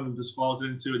that someone just falls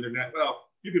into and they're not, well,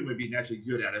 you can maybe naturally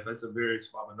good at it, but it's a very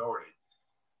small minority.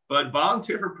 But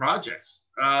volunteer for projects.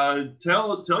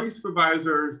 Tell your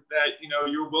supervisor that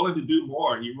you're willing to do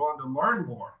more. You're willing to learn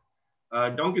more.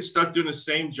 Don't get stuck doing the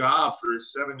same job for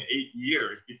 7 to 8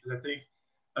 years, because I think,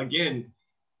 again,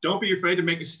 don't be afraid to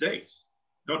make mistakes.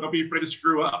 Don't be afraid to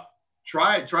screw up.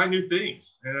 Try new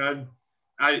things. And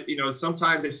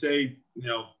sometimes they say,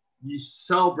 you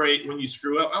celebrate when you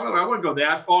screw up. I don't know, I wouldn't go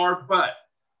that far, but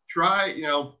try,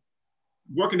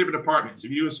 work in different departments.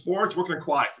 If you do sports, work in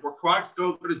aquatics. Work aquatics,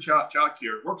 go to child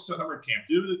care. Work summer camp.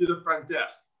 Do the front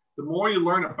desk. The more you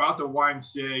learn about the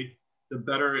YMCA, the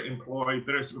better employee,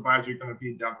 better supervisor you're going to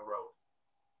be down the road.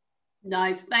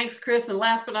 Nice. Thanks, Chris. And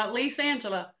last but not least,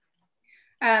 Angela.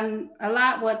 A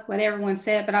lot what everyone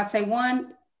said, but I'll say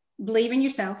 1, believe in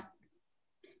yourself.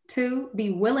 2,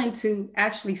 be willing to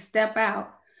actually step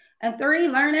out. And 3,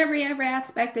 learn every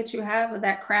aspect that you have of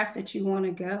that craft that you want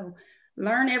to go.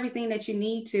 Learn everything that you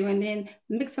need to, and then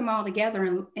mix them all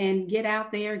together and get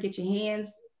out there, get your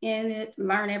hands in it,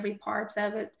 learn every parts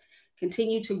of it,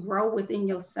 continue to grow within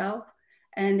yourself,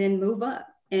 and then move up.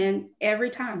 And every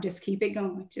time, just keep it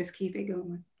going. Just keep it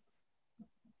going.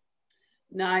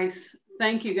 Nice.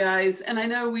 Thank you, guys. And I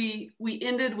know we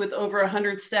ended with over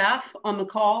 100 staff on the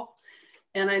call.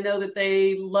 And I know that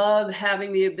they love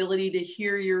having the ability to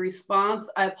hear your response.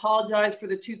 I apologize for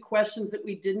the 2 questions that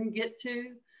we didn't get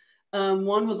to.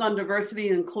 One was on diversity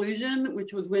and inclusion,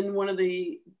 which was when one of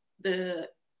the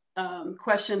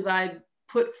questions I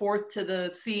put forth to the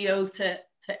CEOs to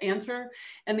answer.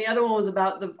 And the other one was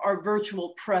about our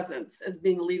virtual presence as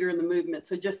being a leader in the movement.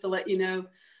 So just to let you know,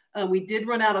 we did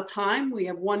run out of time. We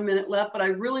have 1 minute left, but I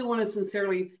really want to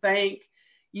sincerely thank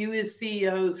you as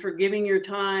CEOs for giving your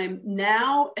time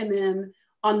now and then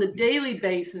on the daily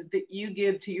basis that you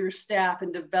give to your staff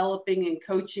and developing and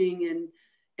coaching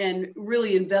and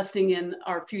really investing in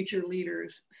our future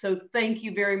leaders. So thank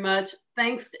you very much.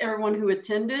 Thanks to everyone who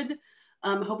attended.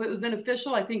 Hope it was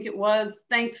beneficial. I think it was.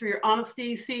 Thanks for your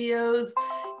honesty, CEOs,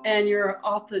 and your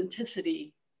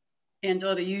authenticity,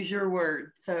 Angela, to use your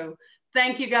word. So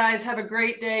thank you guys. Have a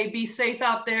great day. Be safe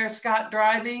out there. Scott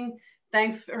driving.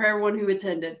 Thanks for everyone who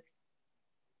attended.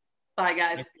 Bye,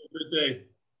 guys. Have a good day.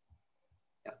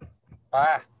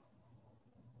 Bye.